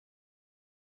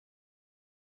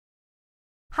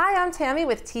Hi, I'm Tammy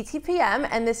with TTPM,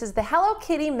 and this is the Hello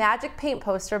Kitty Magic Paint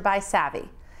Poster by Savvi.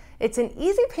 It's an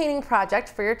easy painting project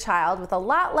for your child with a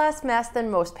lot less mess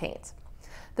than most paints.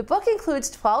 The book includes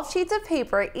 12 sheets of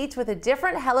paper, each with a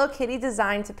different Hello Kitty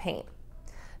design to paint.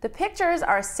 The pictures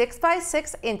are 6 by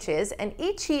 6 inches, and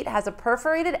each sheet has a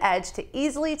perforated edge to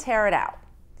easily tear it out.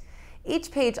 Each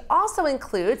page also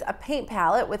includes a paint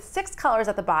palette with 6 colors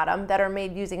at the bottom that are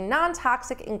made using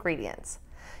non-toxic ingredients.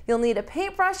 You'll need a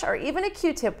paintbrush or even a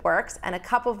Q-tip works and a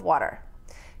cup of water.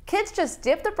 Kids just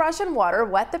dip the brush in water,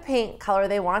 wet the paint color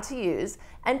they want to use,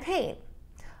 and paint.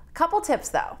 A couple tips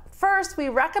though. First, we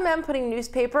recommend putting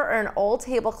newspaper or an old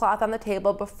tablecloth on the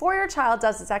table before your child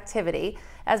does this activity,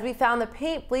 as we found the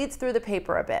paint bleeds through the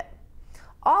paper a bit.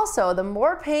 Also, the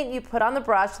more paint you put on the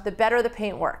brush, the better the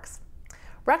paint works.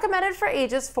 Recommended for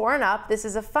ages 4 and up, this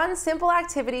is a fun, simple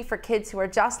activity for kids who are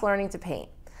just learning to paint.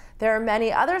 There are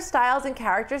many other styles and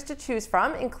characters to choose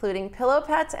from, including Pillow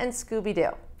Pets and Scooby-Doo.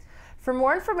 For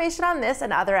more information on this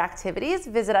and other activities,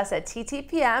 visit us at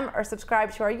TTPM or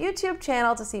subscribe to our YouTube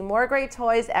channel to see more great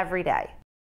toys every day.